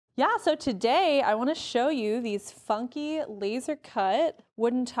Yeah, so today I want to show you these funky laser cut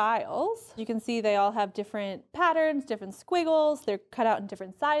wooden tiles. You can see they all have different patterns, different squiggles. They're cut out in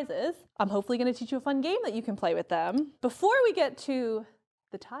different sizes. I'm hopefully going to teach you a fun game that you can play with them. Before we get to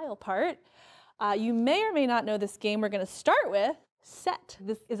the tile part, you may or may not know this game we're going to start with. Set.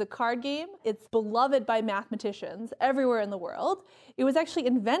 This is a card game. It's beloved by mathematicians everywhere in the world. It was actually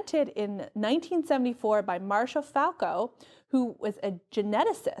invented in 1974 by Marcia Falco, who was a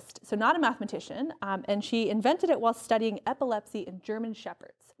geneticist, so not a mathematician, and she invented it while studying epilepsy in German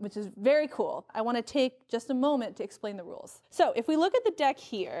shepherds, which is very cool. I want to take just a moment to explain the rules. So if we look at the deck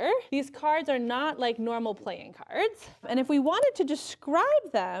here, these cards are not like normal playing cards. And if we wanted to describe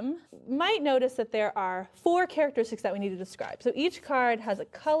them, you might notice that there are 4 characteristics that we need to describe. So each card has a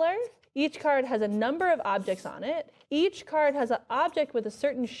color, each card has a number of objects on it, each card has an object with a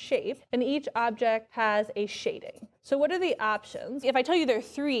certain shape, and each object has a shading. So what are the options? If I tell you there are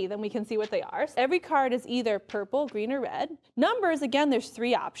 3, then we can see what they are. So every card is either purple, green, or red. Numbers, again, there's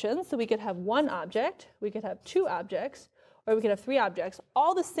 3 options. So we could have 1 object, we could have 2 objects, or we could have 3 objects.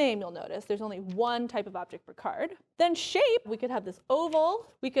 All the same, you'll notice. There's only 1 type of object per card. Then shape, we could have this oval,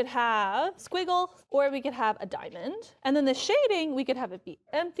 we could have squiggle, or we could have a diamond. And then the shading, we could have it be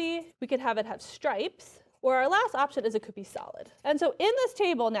empty, we could have it have stripes, or our last option is it could be solid. And so in this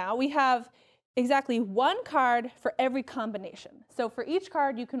table now, we have exactly 1 card for every combination. So for each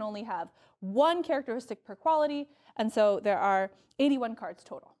card, you can only have 1 characteristic per quality, and so there are 81 cards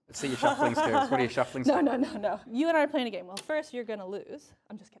total. Let's see your shuffling skills. What are your shuffling skills? No. You and I are playing a game. Well, first you're going to lose.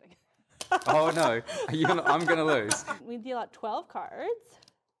 I'm just kidding. Oh, no. I'm going to lose. We deal out 12 cards.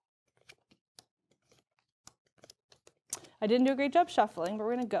 I didn't do a great job shuffling, but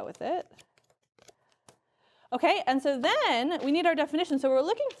we're going to go with it. Okay, and so then we need our definition. So what we're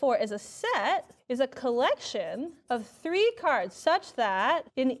looking for is a set, is a collection of 3 cards such that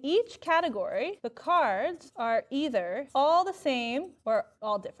in each category, the cards are either all the same or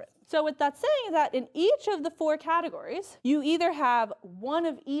all different. So what that's saying is that in each of the 4 categories, you either have 1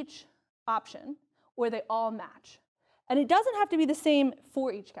 of each option or they all match. And it doesn't have to be the same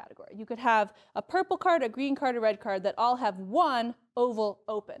for each category. You could have a purple card, a green card, a red card that all have 1 oval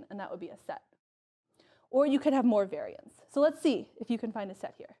open, and that would be a set. Or you could have more variants. So let's see if you can find a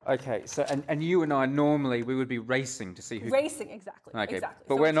set here. Okay, so and you and I normally we would be racing to see who. Racing, exactly. Okay, exactly.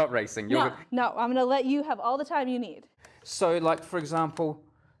 but so we're not racing. No, I'm going to let you have all the time you need. So, like for example,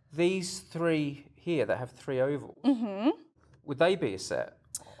 these 3 here that have 3 ovals. Would they be a set,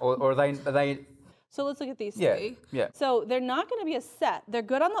 or are they? So let's look at these 3. Yeah. So they're not going to be a set. They're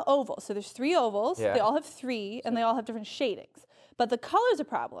good on the oval. So there's 3 ovals. Yeah. They all have 3, and they all have different shadings. But the color's a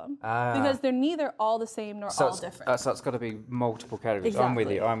problem because they're neither all the same nor all different. So it's got to be multiple categories. Exactly. I'm with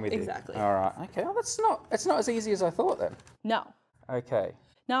you. I'm with you. Exactly. All right. Okay. Well, it's not as easy as I thought then. No. Okay.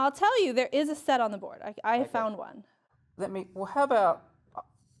 Now I'll tell you, there is a set on the board. I found one. Well, how about?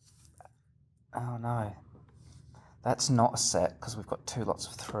 Oh no, that's not a set because we've got 2 lots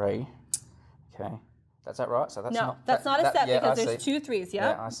of 3. Okay. That's that right? So that's that's not a set because there's 2 3s.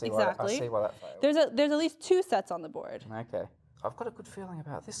 Yeah. I see. Exactly. I see why that failed. There's at least 2 sets on the board. Okay. I've got a good feeling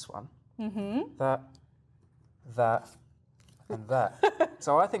about this one. That, and that.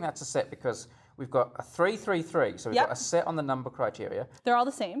 So I think that's a set because we've got a 3 3 3. So we've got a set on the number criteria. They're all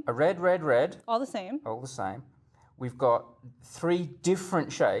the same. A red red red. All the same. All the same. We've got 3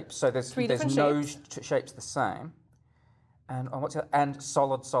 different shapes. So there's no shapes the same. And and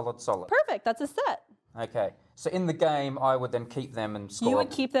solid solid solid. Perfect. That's a set. Okay. So in the game, I would then keep them and score. You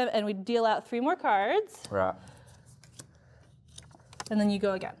would keep them, and we'd deal out 3 more cards. Right. And then you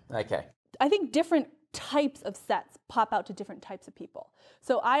go again. Okay. I think different types of sets pop out to different types of people.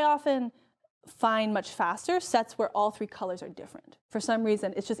 So I often find much faster sets where all 3 colors are different. For some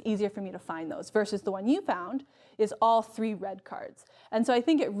reason, it's just easier for me to find those versus the one you found is all 3 red cards. And so I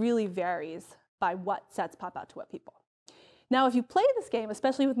think it really varies by what sets pop out to what people. Now, if you play this game,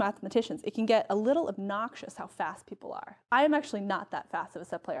 especially with mathematicians, it can get a little obnoxious how fast people are. I am actually not that fast of a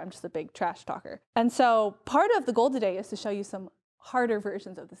set player. I'm just a big trash talker. And so part of the goal today is to show you some harder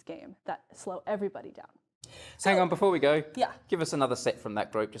versions of this game that slow everybody down. Hang on, before we go, yeah. Give us another set from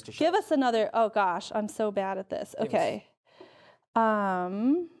that group just to show. Give us another, oh gosh, I'm so bad at this. Okay.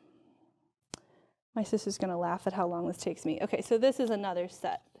 My sister's gonna laugh at how long this takes me. Okay, so this is another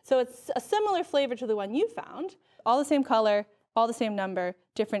set. So it's a similar flavor to the one you found. All the same color, all the same number,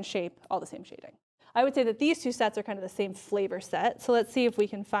 different shape, all the same shading. I would say that these 2 sets are kind of the same flavor set. So let's see if we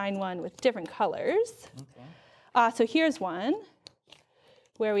can find one with different colors. Okay. So here's one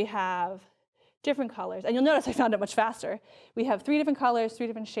where we have different colors. And you'll notice I found it much faster. We have 3 different colors, 3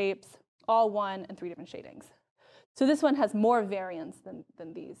 different shapes, all 1 and 3 different shadings. So this one has more variance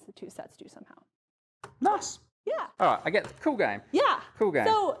than these two sets do somehow. Nice. Yeah. All right, I get it. Cool game. Yeah. Cool game.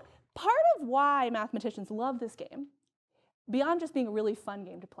 So part of why mathematicians love this game, beyond just being a really fun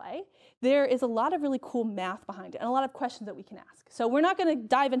game to play, there is a lot of really cool math behind it and a lot of questions that we can ask. So we're not going to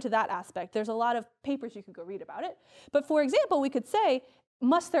dive into that aspect. There's a lot of papers you could go read about it. But for example, we could say,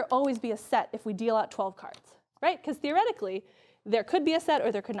 must there always be a set if we deal out 12 cards, right? Because theoretically, there could be a set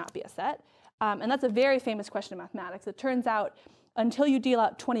or there could not be a set. And that's a very famous question in mathematics. It turns out until you deal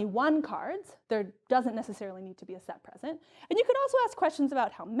out 21 cards, there doesn't necessarily need to be a set present. And you could also ask questions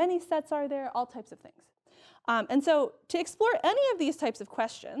about how many sets are there, all types of things. And so to explore any of these types of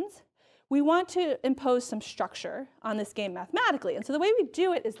questions, we want to impose some structure on this game mathematically. And so the way we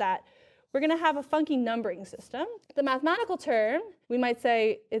do it is that we're going to have a funky numbering system. The mathematical term, we might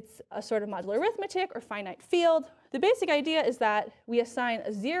say it's a sort of modular arithmetic or finite field. The basic idea is that we assign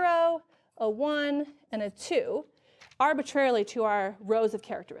a 0, a 1, and a 2 arbitrarily to our rows of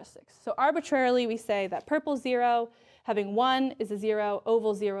characteristics. So arbitrarily, we say that purple 0, having 1 is a 0,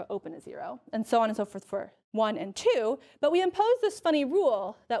 oval 0, open is 0, and so on and so forth for 1 and 2. But we impose this funny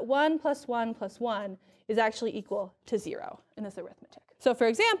rule that 1 plus 1 plus 1 is actually equal to 0 in this arithmetic. So for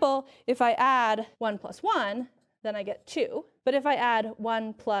example, if I add 1 plus 1, then I get 2. But if I add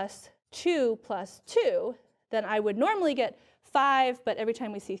 1 plus 2 plus 2, then I would normally get 5, but every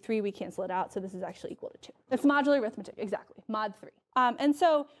time we see 3, we cancel it out, so this is actually equal to 2. It's modular arithmetic, exactly, mod 3. And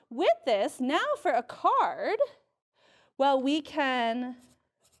so with this, now for a card, well, we can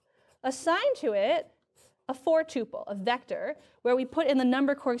assign to it a 4-tuple, a vector, where we put in the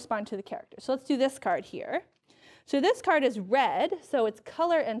number corresponding to the character. So let's do this card here. So this card is red, so its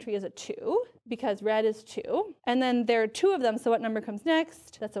color entry is a 2, because red is 2. And then there are 2 of them, so what number comes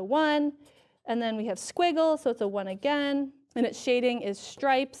next? That's a 1. And then we have squiggle, so it's a 1 again. And its shading is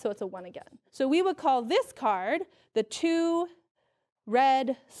stripe, so it's a 1 again. So we would call this card the 2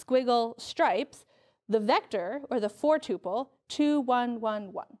 red squiggle stripes, the vector, or the 4-tuple, 2, 1,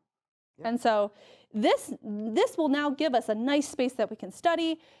 1, 1. Yep. And so this will now give us a nice space that we can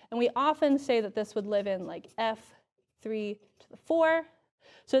study. And we often say that this would live in like F3 to the 4.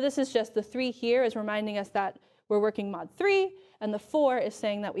 So this is just the 3 here is reminding us that we're working mod 3. And the 4 is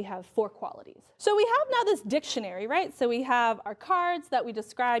saying that we have 4 qualities. So we have now this dictionary, right? So we have our cards that we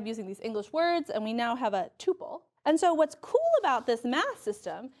describe using these English words, and we now have a tuple. And so what's cool about this math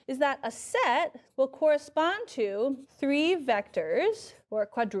system is that a set will correspond to 3 vectors, or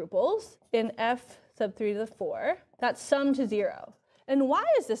quadruples, in F sub 3 to the 4 that sum to 0. And why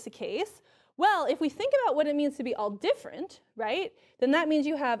is this the case? Well, if we think about what it means to be all different, right, then that means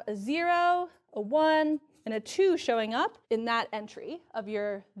you have a 0, a 1, and a 2 showing up in that entry of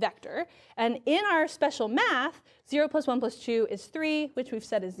your vector. And in our special math, 0 plus 1 plus 2 is 3, which we've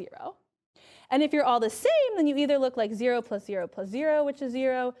said is 0. And if you're all the same, then you either look like 0 plus 0 plus 0, which is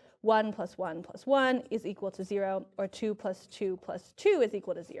 0, 1 plus 1 plus 1 is equal to 0, or 2 plus 2 plus 2 is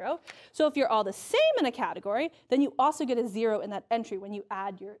equal to 0. So if you're all the same in a category, then you also get a 0 in that entry when you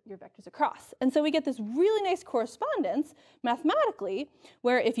add your vectors across. And so we get this really nice correspondence mathematically,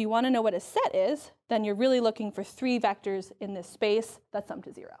 where if you want to know what a set is, then you're really looking for 3 vectors in this space that sum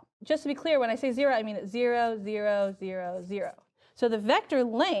to 0. Just to be clear, when I say 0, I mean it's 0, 0, 0, 0. So the vector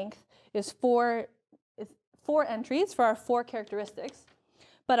length is 4 entries for our 4 characteristics.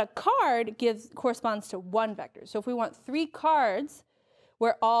 But a card corresponds to 1 vector. So if we want 3 cards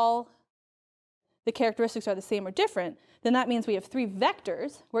where all the characteristics are the same or different, then that means we have 3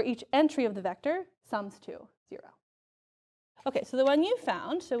 vectors where each entry of the vector sums to 0. Okay, so the one you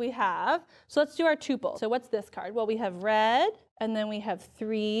found, so let's do our tuple. So what's this card? Well, we have red, and then we have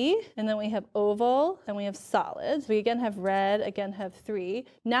 3, and then we have oval, and we have solid. So we again have red, again have 3.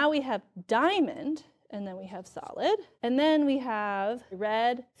 Now we have diamond, and then we have solid. And then we have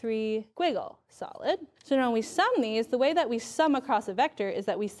red, 3, squiggle, solid. So now when we sum these, the way that we sum across a vector is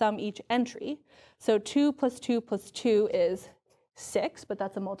that we sum each entry. So 2 plus 2 plus 2 is 6, but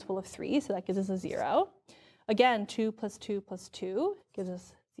that's a multiple of 3, so that gives us a 0. Again, 2 plus 2 plus 2 gives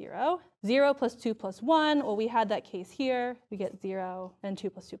us 0. 0 plus 2 plus 1, well, we had that case here. We get 0, and 2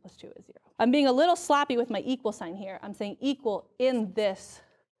 plus 2 plus 2 is 0. I'm being a little sloppy with my equal sign here. I'm saying equal in this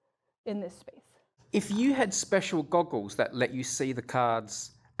space. If you had special goggles that let you see the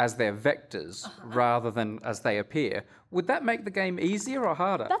cards as their vectors rather than as they appear, would that make the game easier or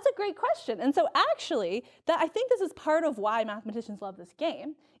harder? That's a great question. And so actually, I think this is part of why mathematicians love this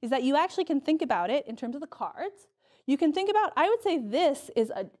game, is that you actually can think about it in terms of the cards. You can think about, I would say this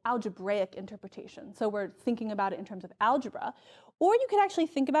is an algebraic interpretation. So we're thinking about it in terms of algebra. Or you could actually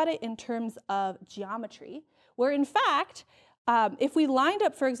think about it in terms of geometry, where in fact, If we lined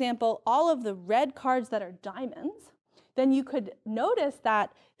up, for example, all of the red cards that are diamonds, then you could notice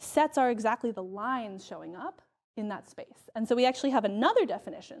that sets are exactly the lines showing up in that space. And so we actually have another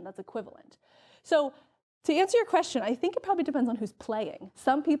definition that's equivalent. So to answer your question, I think it probably depends on who's playing.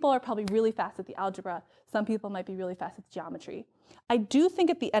 Some people are probably really fast at the algebra. Some people might be really fast at geometry. I do think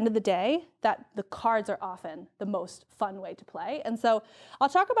at the end of the day that the cards are often the most fun way to play. And so I'll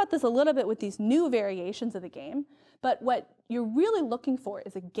talk about this a little bit with these new variations of the game. But what you're really looking for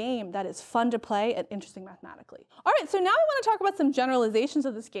is a game that is fun to play and interesting mathematically. All right, so now I want to talk about some generalizations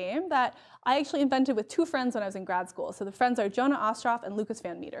of this game that I actually invented with two friends when I was in grad school. So the friends are Jonah Ostroff and Lucas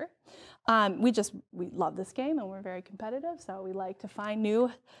Van Meter. We love this game and we're very competitive, so we like to find new,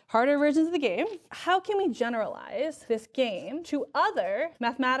 harder versions of the game. How can we generalize this game to other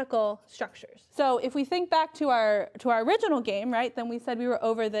mathematical structures? So if we think back to our original game, right, then we said we were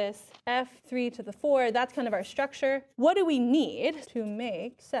over this f3 to the 4, that's kind of our structure. What do we need to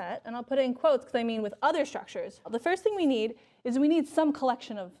make set, and I'll put it in quotes because I mean with other structures. The first thing we need is we need some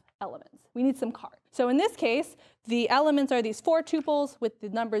collection of elements. We need some cards. So in this case, the elements are these 4 tuples with the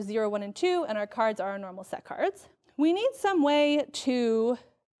numbers 0, 1, and 2, and our cards are our normal set cards. We need some way to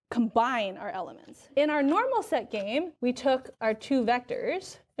combine our elements. In our normal set game, we took our 2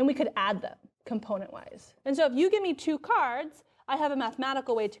 vectors and we could add them component-wise. And so if you give me 2 cards, I have a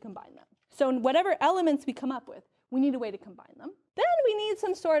mathematical way to combine them. So in whatever elements we come up with, we need a way to combine them. Then we need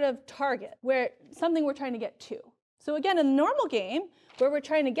some sort of target, where something we're trying to get to. So again, in the normal game, where we're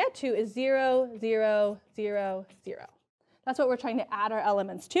trying to get to is 0, 0, 0, 0. That's what we're trying to add our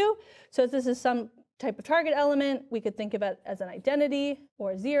elements to. So if this is some type of target element, we could think of it as an identity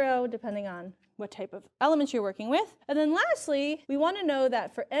or 0, depending on what type of elements you're working with. And then lastly, we want to know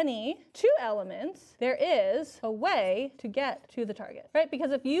that for any 2 elements, there is a way to get to the target, right?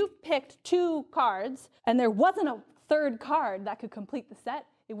 Because if you picked 2 cards and there wasn't a 3rd card that could complete the set,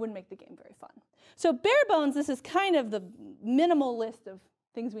 it wouldn't make the game very fun. So bare bones, this is kind of the minimal list of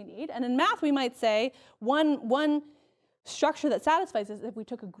things we need. And in math, we might say one structure that satisfies this is if we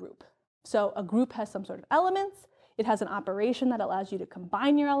took a group. So a group has some sort of elements. It has an operation that allows you to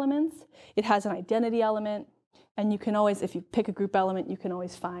combine your elements. It has an identity element. And you can always, if you pick a group element, you can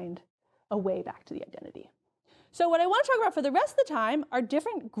always find a way back to the identity. So what I want to talk about for the rest of the time are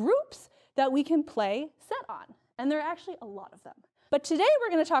different groups that we can play set on. And there are actually a lot of them. But today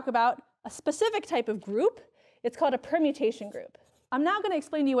we're going to talk about a specific type of group. It's called a permutation group. I'm now going to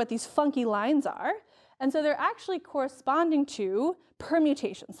explain to you what these funky lines are. And so they're actually corresponding to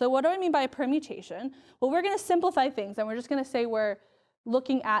permutations. So what do I mean by a permutation? Well, we're going to simplify things, and we're just going to say we're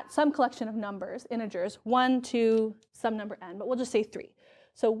looking at some collection of numbers, integers, 1, 2, some number n, but we'll just say 3.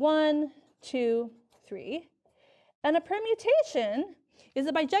 So 1, 2, 3. And a permutation is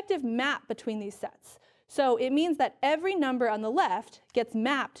a bijective map between these sets. So it means that every number on the left gets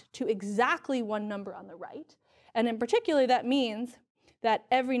mapped to exactly one number on the right. And in particular, that means that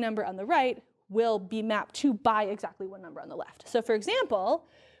every number on the right will be mapped to by exactly one number on the left. So for example,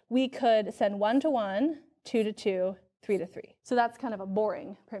 we could send 1 to 1, 2 to 2, 3 to 3. So that's kind of a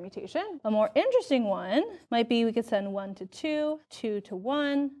boring permutation. A more interesting one might be we could send 1 to 2, 2 to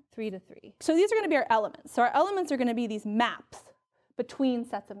 1, 3 to 3. So these are going to be our elements. So our elements are going to be these maps between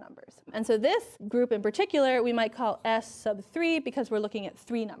sets of numbers. And so this group in particular, we might call S sub 3 because we're looking at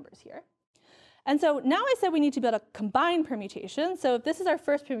 3 numbers here. And so now I said we need to be able to combine permutations. So if this is our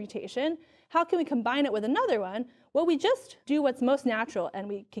first permutation, how can we combine it with another one? Well, we just do what's most natural and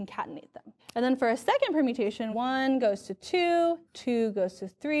we concatenate them. And then for a second permutation, 1 goes to 2, 2 goes to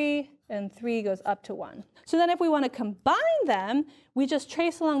 3, and 3 goes up to 1. So then if we want to combine them, we just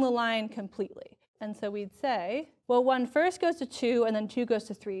trace along the line completely. And so we'd say, well, 1 first goes to 2, and then 2 goes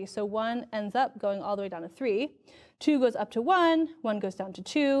to 3. So 1 ends up going all the way down to 3. 2 goes up to 1, 1 goes down to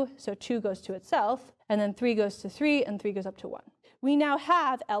 2, so 2 goes to itself, and then 3 goes to 3, and 3 goes up to 1. We now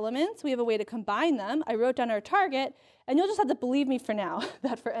have elements. We have a way to combine them. I wrote down our target, and you'll just have to believe me for now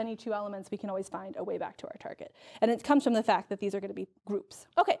that for any 2 elements, we can always find a way back to our target. And it comes from the fact that these are going to be groups.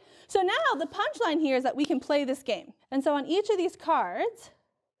 Okay, so now the punchline here is that we can play this game. And so on each of these cards,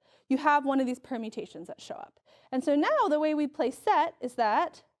 you have one of these permutations that show up. And so now the way we play set is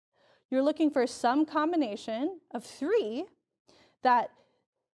that you're looking for some combination of 3 that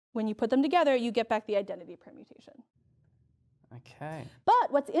when you put them together, you get back the identity permutation. Okay.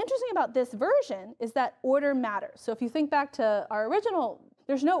 But what's interesting about this version is that order matters. So if you think back to our original,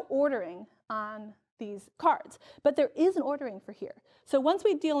 there's no ordering on these cards, but there is an ordering for here. So once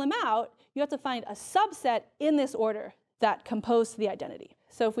we deal them out, you have to find a subset in this order that compose the identity.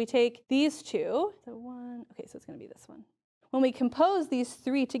 So if we take these 2, so 1, okay, so it's going to be this one. when we compose these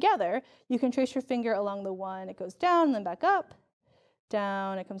three together, you can trace your finger along the 1, it goes down and then back up,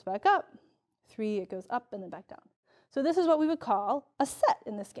 down, it comes back up, 3, it goes up and then back down. So this is what we would call a set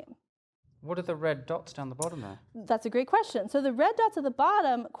in this game. What are the red dots down the bottom there? That's a great question. So the red dots at the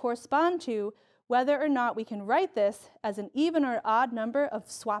bottom correspond to whether or not we can write this as an even or odd number of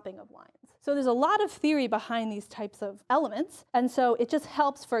swapping of lines. So there's a lot of theory behind these types of elements, and so it just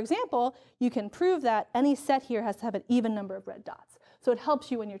helps. For example, you can prove that any set here has to have an even number of red dots. So it helps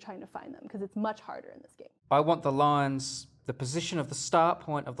you when you're trying to find them, because it's much harder in this game. I want the lines, the position of the start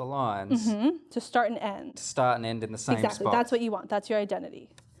point of the lines. To start and end. To start and end in the same spot. Exactly, that's what you want. That's your identity.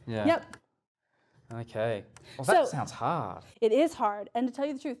 Yeah. Yep. Okay. Well, that sounds hard. It is hard. And to tell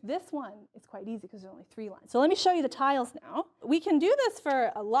you the truth, this one is quite easy because there's only 3 lines. So let me show you the tiles now. We can do this for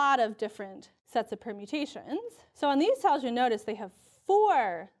a lot of different sets of permutations. So on these tiles, you'll notice they have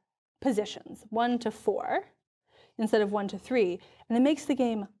 4 positions, 1 to 4, instead of 1 to 3. And it makes the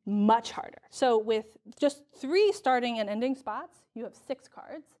game much harder. So with just 3 starting and ending spots, you have 6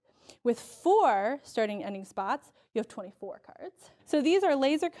 cards. With 4 starting and ending spots, you have 24 cards. So these are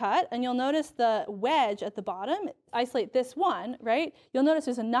laser cut, and you'll notice the wedge at the bottom. Isolate this one, right? You'll notice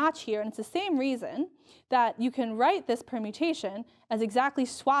there's a notch here, and it's the same reason that you can write this permutation as exactly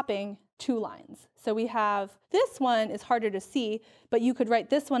swapping 2 lines. So we have this one is harder to see, but you could write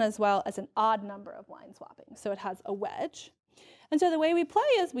this one as well as an odd number of line swapping. So it has a wedge. And so the way we play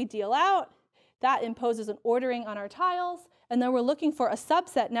is we deal out. That imposes an ordering on our tiles, and then we're looking for a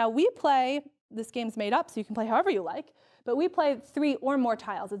subset. Now we play, this game's made up, so you can play however you like, but we play 3 or more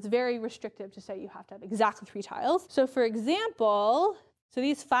tiles. It's very restrictive to say you have to have exactly 3 tiles. So for example, so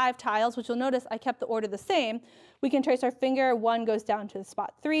these 5 tiles, which you'll notice I kept the order the same, we can trace our finger. 1 goes down to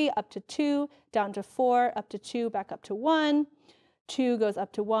spot 3, up to 2, down to 4, up to 2, back up to 1. 2 goes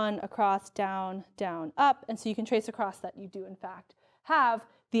up to 1, across, down, down, up. And so you can trace across that you do, in fact, have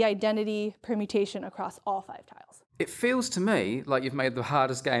the identity permutation across all 5 tiles. It feels to me like you've made the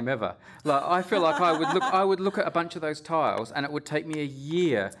hardest game ever. Like, I feel like I would look at a bunch of those tiles, and it would take me a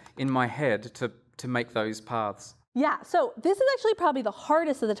year in my head to make those paths. Yeah, so this is actually probably the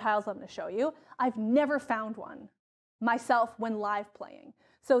hardest of the tiles I'm going to show you. I've never found one myself when live playing.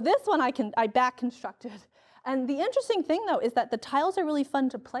 So this one I back constructed. And the interesting thing, though, is that the tiles are really fun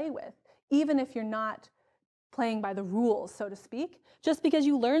to play with, even if you're not playing by the rules, so to speak, just because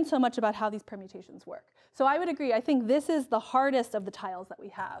you learn so much about how these permutations work. So I would agree. I think this is the hardest of the tiles that we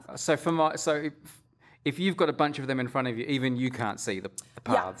have. So if you've got a bunch of them in front of you, even you can't see the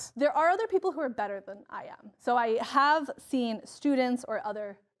paths. Yeah, there are other people who are better than I am. So I have seen students or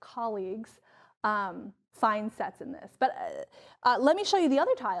other colleagues find sets in this. But let me show you the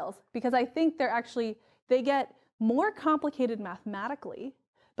other tiles, because I think they get more complicated mathematically,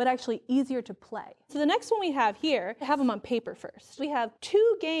 but actually easier to play. So the next one we have here, I have them on paper first. We have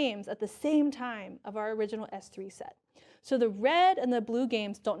 2 games at the same time of our original S3 set. So the red and the blue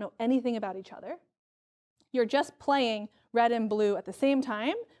games don't know anything about each other. You're just playing red and blue at the same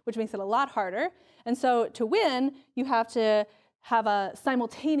time, which makes it a lot harder. And so to win, you have to have a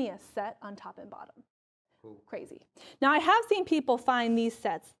simultaneous set on top and bottom. Ooh. Crazy. Now I have seen people find these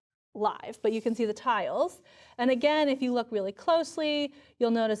sets live, but you can see the tiles. And again, if you look really closely,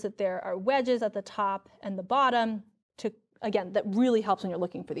 you'll notice that there are wedges at the top and the bottom. Again, that really helps when you're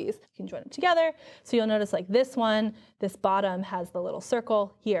looking for these. You can join them together. So you'll notice like this one, this bottom has the little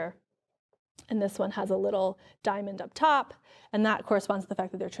circle here, and this one has a little diamond up top, and that corresponds to the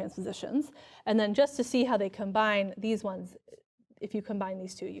fact that they're transpositions. And then just to see how they combine these ones, if you combine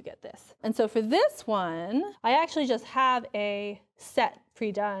these 2, you get this. And so for this one, I actually just have a set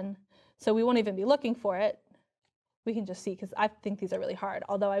pre-done, so we won't even be looking for it. We can just see, because I think these are really hard.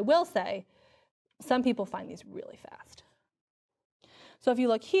 Although I will say, some people find these really fast. So if you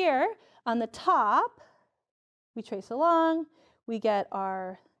look here, on the top, we trace along, we get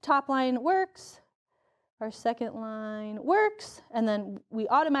our top line works, our second line works, and then we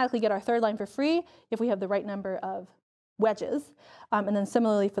automatically get our third line for free if we have the right number of wedges. And then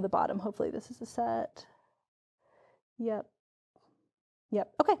similarly for the bottom, hopefully this is a set. Yep.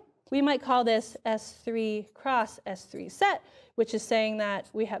 Okay. We might call this S3 cross S3 set, which is saying that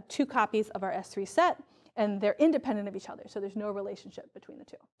we have 2 copies of our S3 set, and they're independent of each other, so there's no relationship between the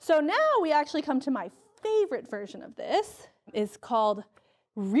 2. So now we actually come to my favorite version of this. It's called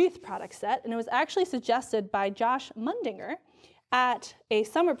wreath product set, and it was actually suggested by Josh Mundinger at a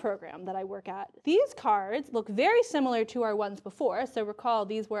summer program that I work at. These cards look very similar to our ones before, so recall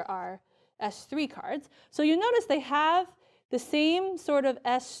these were our S3 cards. So you notice they have the same sort of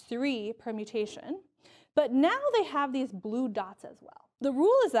S3 permutation, but now they have these blue dots as well. The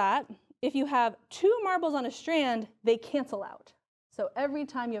rule is that if you have 2 marbles on a strand, they cancel out. So every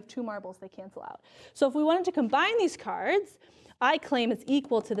time you have 2 marbles, they cancel out. So if we wanted to combine these cards, I claim it's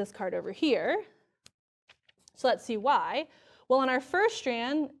equal to this card over here. So let's see why. Well, on our first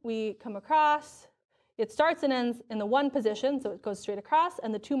strand, we come across. It starts and ends in the 1 position, so it goes straight across,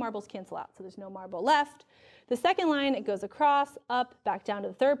 and the 2 marbles cancel out, so there's no marble left. The second line, it goes across, up, back down to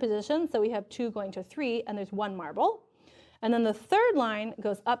the 3rd position, so we have 2 going to 3, and there's 1 marble. And then the 3rd line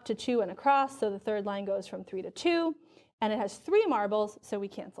goes up to 2 and across, so the 3rd line goes from 3 to 2, and it has 3 marbles, so we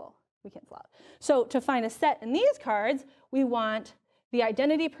cancel out. So to find a set in these cards, we want the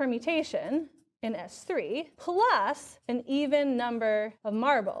identity permutation in S3 plus an even number of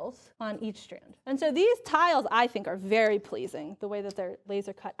marbles on each strand. And so these tiles, I think, are very pleasing, the way that they're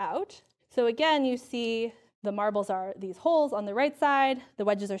laser cut out. So again, you see the marbles are these holes on the right side. The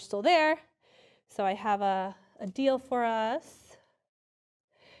wedges are still there. So I have a deal for us.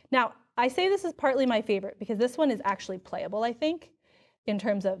 Now, I say this is partly my favorite because this one is actually playable, I think, in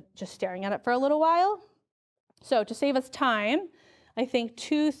terms of just staring at it for a little while. So to save us time, I think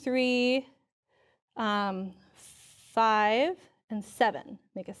 2, 3, 5, and 7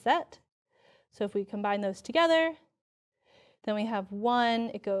 make a set. So if we combine those together, then we have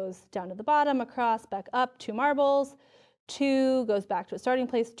 1, it goes down to the bottom, across, back up, 2 marbles. 2 goes back to its starting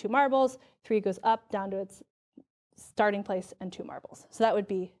place, 2 marbles. 3 goes up, down to its starting place, and 2 marbles. So that would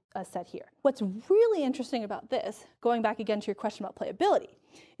be a set here. What's really interesting about this, going back again to your question about playability,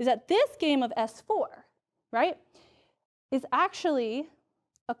 is that this game of S4, right, is actually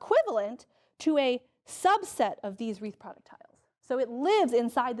equivalent to a subset of these wreath product tiles. So it lives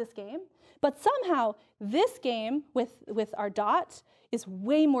inside this game, but somehow this game with our dots is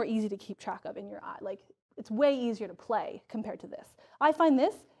way more easy to keep track of in your eye. Like, it's way easier to play compared to this. I find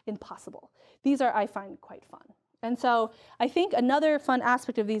this impossible. These are, I find, quite fun. And so I think another fun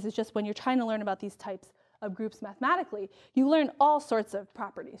aspect of these is just when you're trying to learn about these types of groups mathematically, you learn all sorts of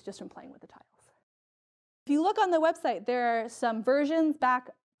properties just from playing with the tiles. If you look on the website, there are some versions back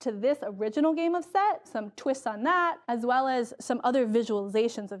to this original game of set, some twists on that, as well as some other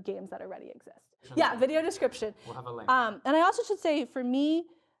visualizations of games that already exist. Yeah, video description. We'll have a link. And I also should say, for me,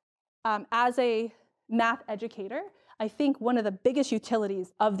 as a math educator, I think one of the biggest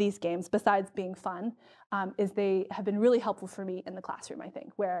utilities of these games, besides being fun, is they have been really helpful for me in the classroom, I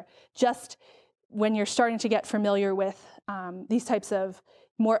think, where just when you're starting to get familiar with these types of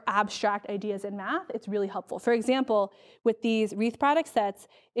more abstract ideas in math, it's really helpful. For example, with these wreath product sets,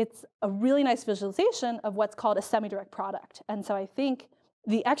 it's a really nice visualization of what's called a semi-direct product. And so I think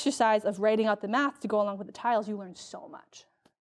the exercise of writing out the math to go along with the tiles, you learn so much.